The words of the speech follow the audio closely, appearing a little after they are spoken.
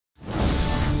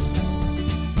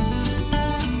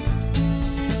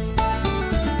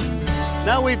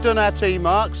Now we've done our tee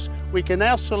marks, we can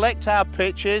now select our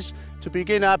pitches to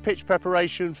begin our pitch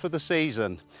preparation for the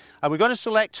season. And we're going to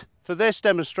select for this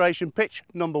demonstration pitch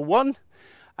number 1.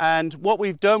 And what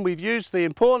we've done, we've used the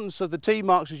importance of the tee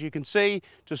marks, as you can see,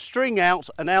 to string out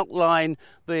and outline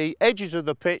the edges of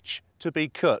the pitch to be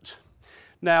cut.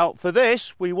 Now for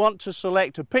this, we want to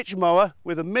select a pitch mower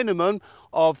with a minimum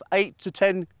of 8 to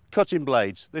 10 cutting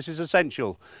blades. This is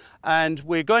essential. And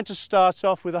we're going to start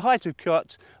off with a height of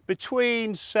cut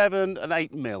between 7 and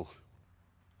 8 mil.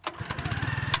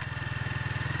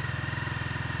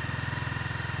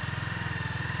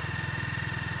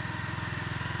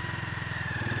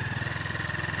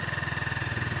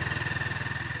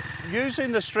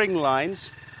 Using the string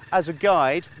lines as a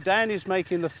guide, Dan is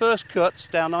making the first cuts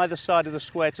down either side of the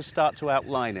square to start to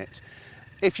outline it.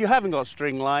 If you haven't got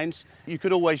string lines, you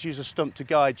could always use a stump to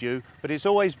guide you, but it's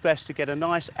always best to get a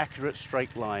nice, accurate,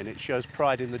 straight line. It shows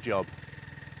pride in the job.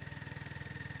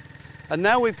 And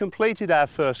now we've completed our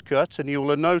first cut, and you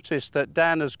will have noticed that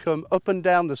Dan has come up and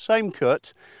down the same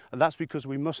cut, and that's because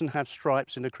we mustn't have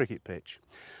stripes in a cricket pitch.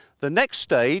 The next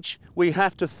stage, we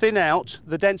have to thin out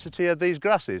the density of these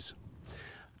grasses.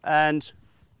 And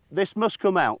this must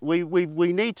come out. We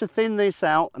need to thin this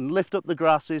out and lift up the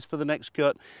grasses for the next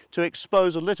cut to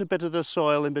expose a little bit of the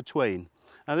soil in between.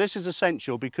 Now this is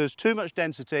essential because too much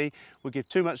density will give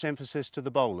too much emphasis to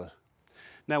the bowler.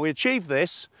 Now we achieve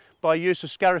this by use of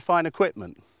scarifying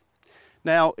equipment.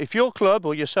 Now if your club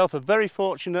or yourself are very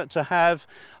fortunate to have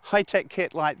high-tech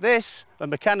kit like this, a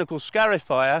mechanical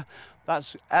scarifier,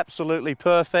 that's absolutely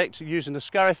perfect. Using a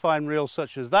scarifying reel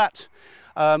such as that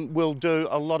will do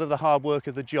a lot of the hard work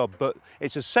of the job, but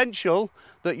it's essential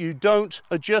that you don't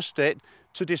adjust it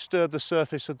to disturb the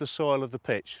surface of the soil of the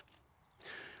pitch.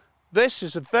 This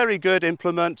is a very good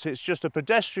implement. It's just a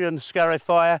pedestrian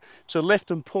scarifier to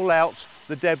lift and pull out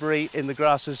the debris in the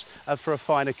grasses for a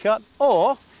finer cut.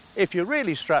 Or if you're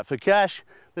really strapped for cash,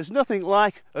 there's nothing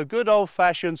like a good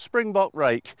old-fashioned springbok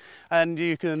rake, and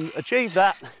you can achieve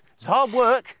that. It's hard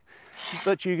work,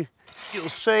 but you'll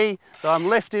see that I'm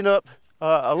lifting up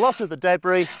a lot of the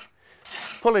debris,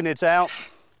 pulling it out,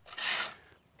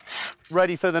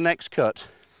 ready for the next cut.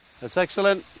 That's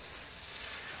excellent.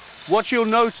 What you'll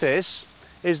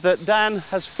notice is that Dan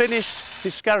has finished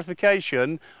his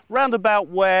scarification round about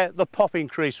where the popping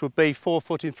crease would be, 4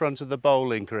 foot in front of the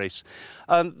bowling crease.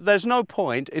 There's no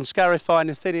point in scarifying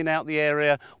and thinning out the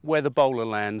area where the bowler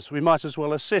lands. We might as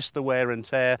well assist the wear and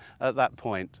tear at that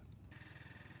point.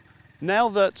 Now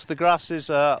that the grasses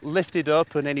are lifted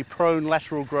up and any prone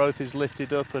lateral growth is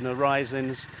lifted up and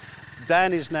arisings,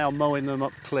 Dan is now mowing them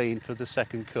up clean for the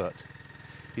second cut.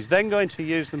 He's then going to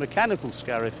use the mechanical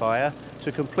scarifier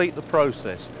to complete the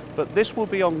process, but this will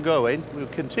be ongoing. We'll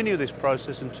continue this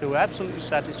process until we're absolutely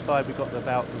satisfied we've got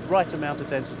about the right amount of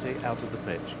density out of the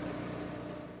pitch.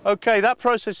 Okay, that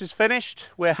process is finished.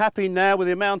 We're happy now with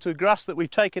the amount of grass that we've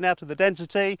taken out of the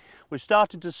density. We're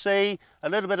starting to see a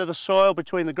little bit of the soil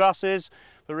between the grasses,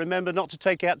 but remember not to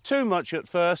take out too much at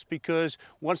first, because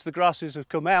once the grasses have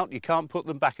come out, you can't put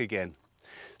them back again.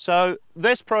 So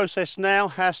this process now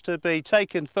has to be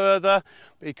taken further,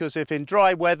 because if in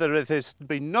dry weather, if there's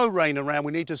been no rain around,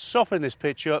 we need to soften this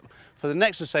pitch up for the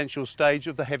next essential stage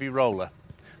of the heavy roller.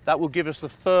 That will give us the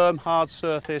firm, hard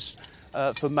surface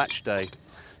for match day.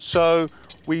 So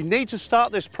we need to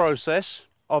start this process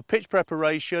of pitch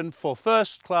preparation for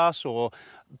first class or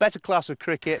better class of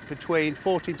cricket between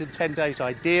 14 to 10 days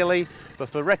ideally, but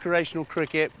for recreational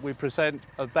cricket we present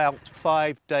about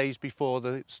 5 days before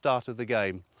the start of the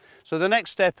game. So the next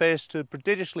step is to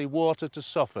prodigiously water to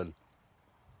soften.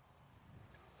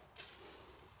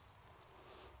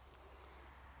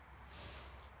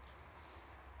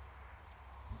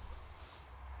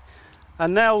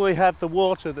 And now we have the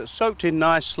water that's soaked in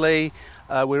nicely.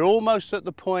 We're almost at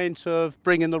the point of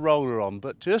bringing the roller on,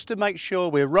 but just to make sure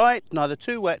we're right, neither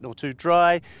too wet nor too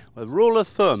dry, a rule of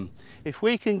thumb, if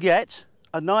we can get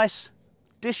a nice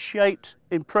disc-shaped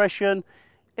impression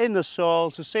in the soil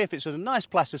to see if it's in a nice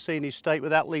plasticine state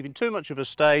without leaving too much of a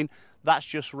stain, that's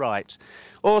just right.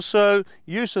 Also,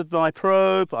 use of my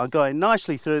probe, I'm going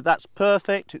nicely through, that's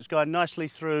perfect, it's going nicely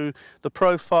through the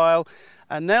profile,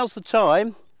 and now's the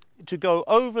time to go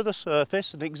over the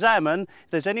surface and examine if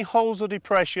there's any holes or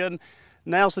depression.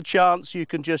 Now's the chance. You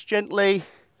can just gently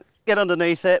get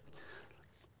underneath it,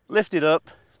 lift it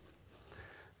up,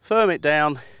 firm it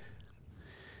down.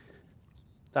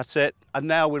 That's it. And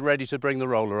now we're ready to bring the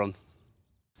roller on.